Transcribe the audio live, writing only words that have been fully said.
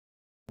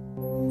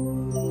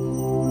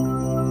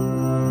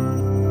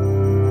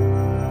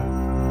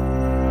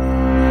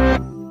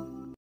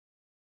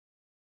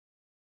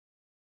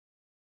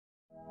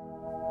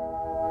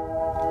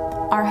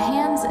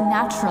hands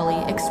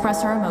naturally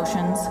express our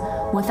emotions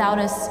without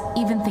us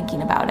even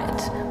thinking about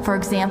it. For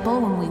example,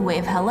 when we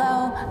wave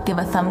hello, give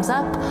a thumbs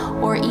up,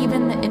 or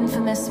even the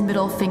infamous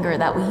middle finger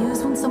that we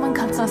use when someone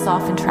cuts us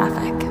off in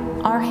traffic.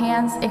 Our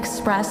hands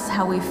express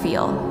how we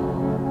feel.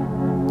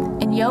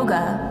 In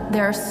yoga,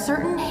 there are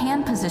certain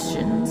hand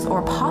positions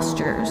or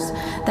postures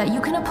that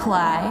you can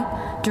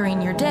apply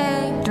during your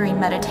day, during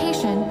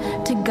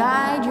meditation, to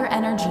guide your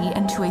energy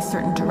into a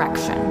certain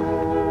direction.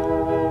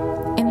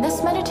 In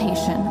this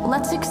meditation,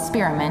 let's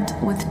experiment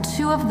with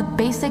 2 of the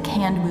basic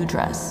hand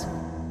mudras.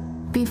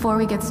 Before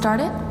we get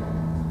started,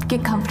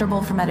 get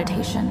comfortable for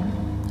meditation.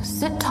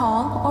 Sit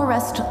tall or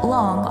rest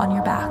long on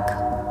your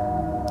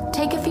back.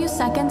 Take a few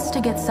seconds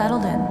to get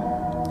settled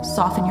in.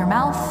 Soften your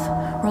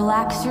mouth,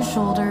 relax your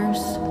shoulders,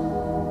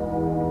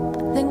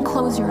 then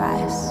close your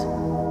eyes.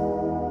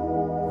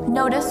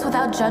 Notice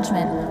without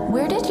judgment,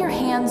 where did your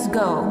hands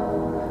go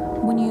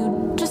when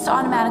you just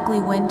automatically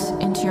went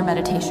into your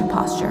meditation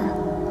posture?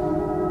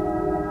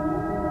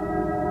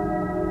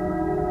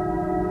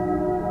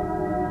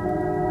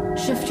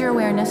 Shift your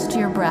awareness to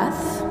your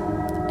breath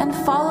and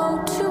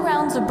follow 2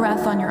 rounds of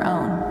breath on your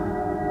own.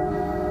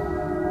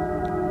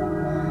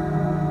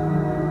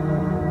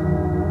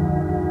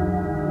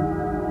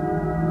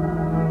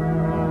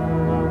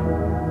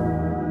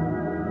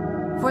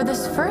 For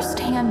this first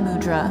hand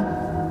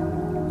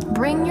mudra,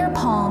 bring your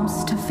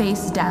palms to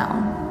face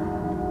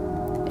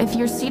down. If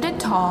you're seated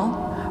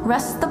tall,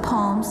 rest the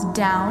palms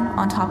down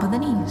on top of the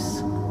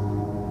knees.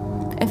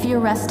 If you're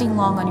resting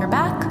long on your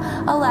back,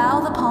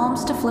 allow the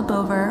palms to flip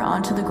over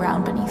onto the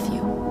ground beneath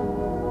you.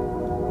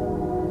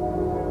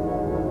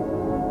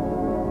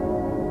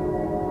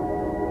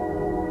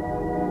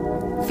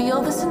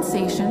 Feel the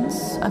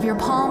sensations of your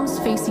palms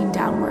facing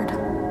downward.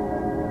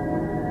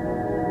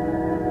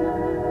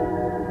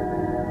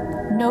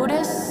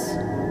 Notice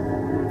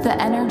the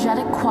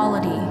energetic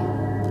quality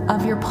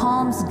of your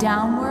palms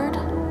downward,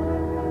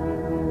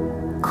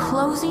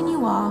 closing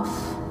you off,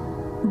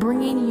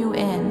 bringing you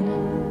in,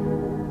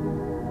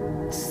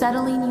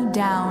 settling you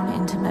down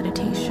into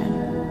meditation.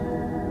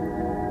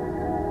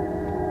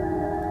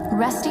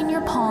 Resting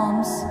your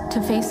palms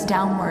to face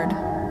downward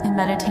in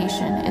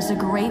meditation is a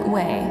great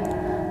way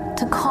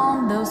to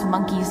calm those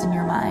monkeys in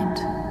your mind.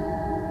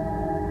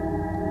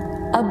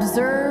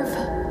 Observe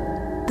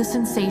the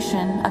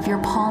sensation of your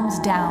palms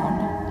down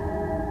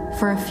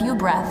for a few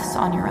breaths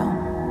on your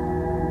own.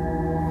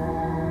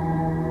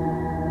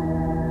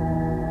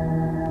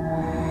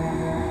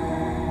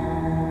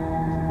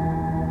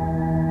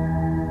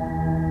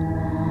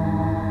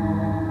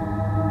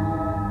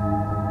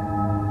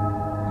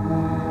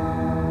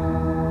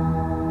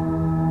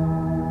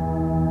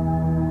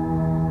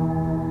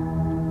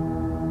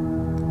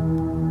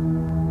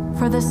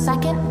 For the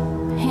second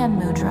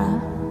hand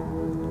mudra,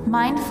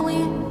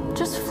 mindfully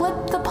just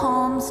flip the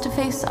palms to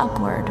face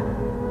upward.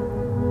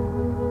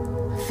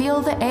 Feel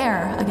the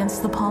air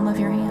against the palm of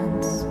your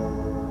hands.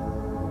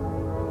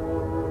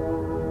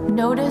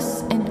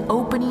 Notice an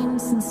opening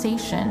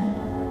sensation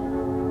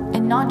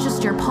in not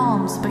just your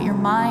palms, but your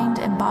mind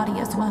and body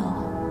as well.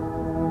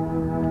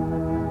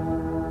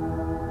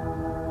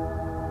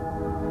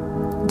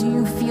 Do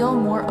you feel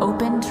more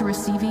open to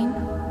receiving?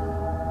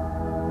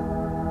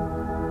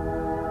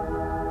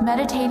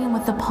 Meditating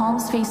with the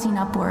palms facing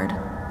upward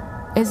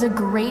is a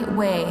great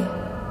way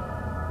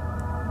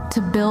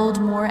to build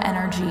more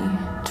energy,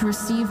 to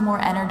receive more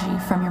energy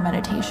from your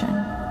meditation.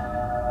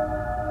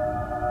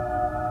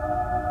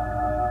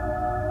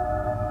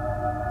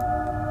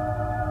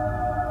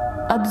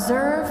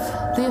 Observe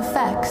the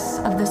effects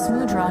of this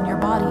mudra on your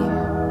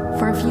body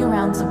for a few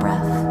rounds of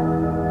breath.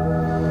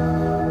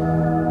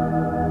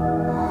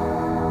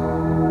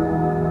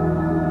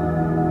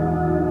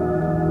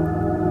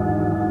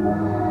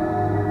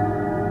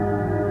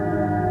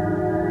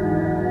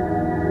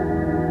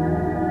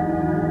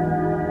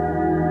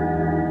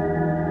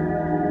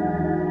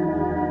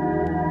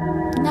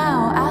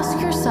 Now ask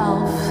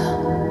yourself,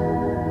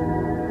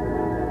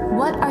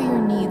 what are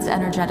your needs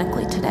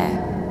energetically today?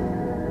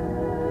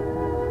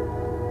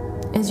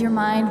 Is your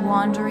mind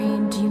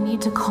wandering? Do you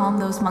need to calm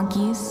those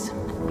monkeys?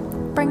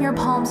 Bring your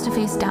palms to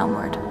face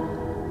downward.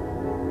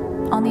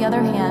 On the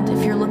other hand,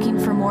 if you're looking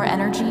for more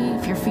energy,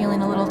 if you're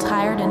feeling a little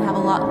tired and have a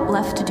lot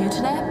left to do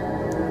today,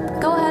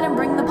 go ahead and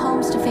bring the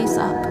palms to face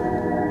up.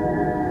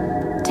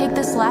 Take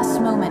this last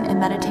moment in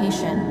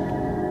meditation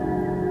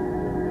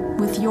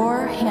with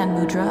your hand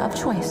mudra of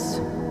choice.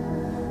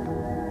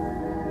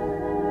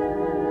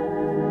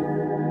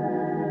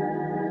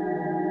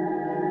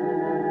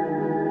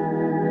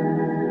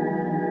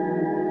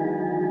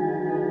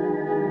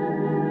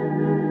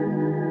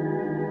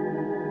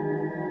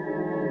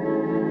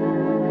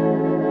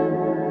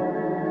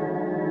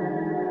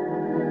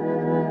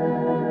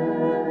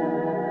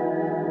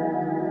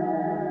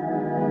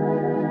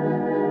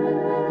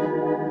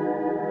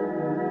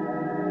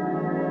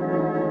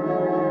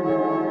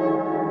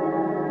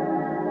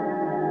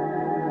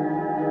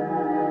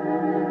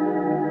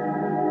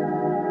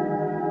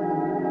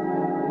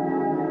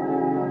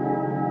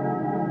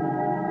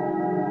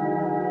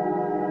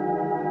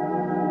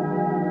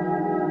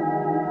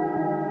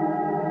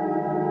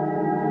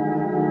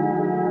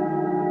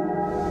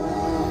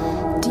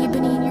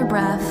 Deepening your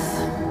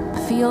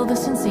breath, feel the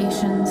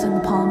sensations in the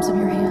palms of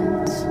your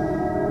hands.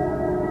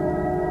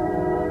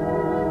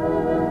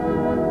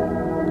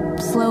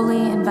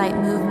 Slowly invite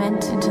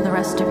movement into the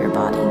rest of your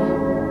body.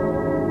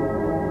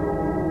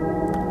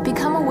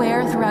 Become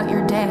aware throughout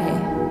your day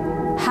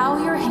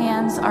how your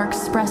hands are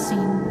expressing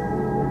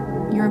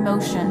your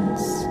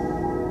emotions.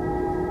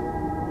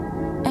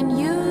 And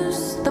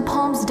use the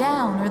palms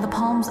down or the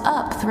palms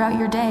up throughout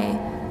your day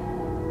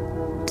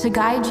to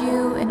guide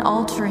you in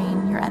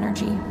altering your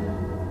energy.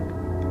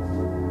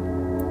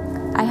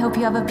 I hope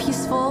you have a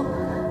peaceful,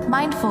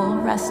 mindful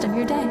rest of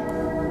your day.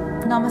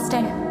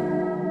 Namaste.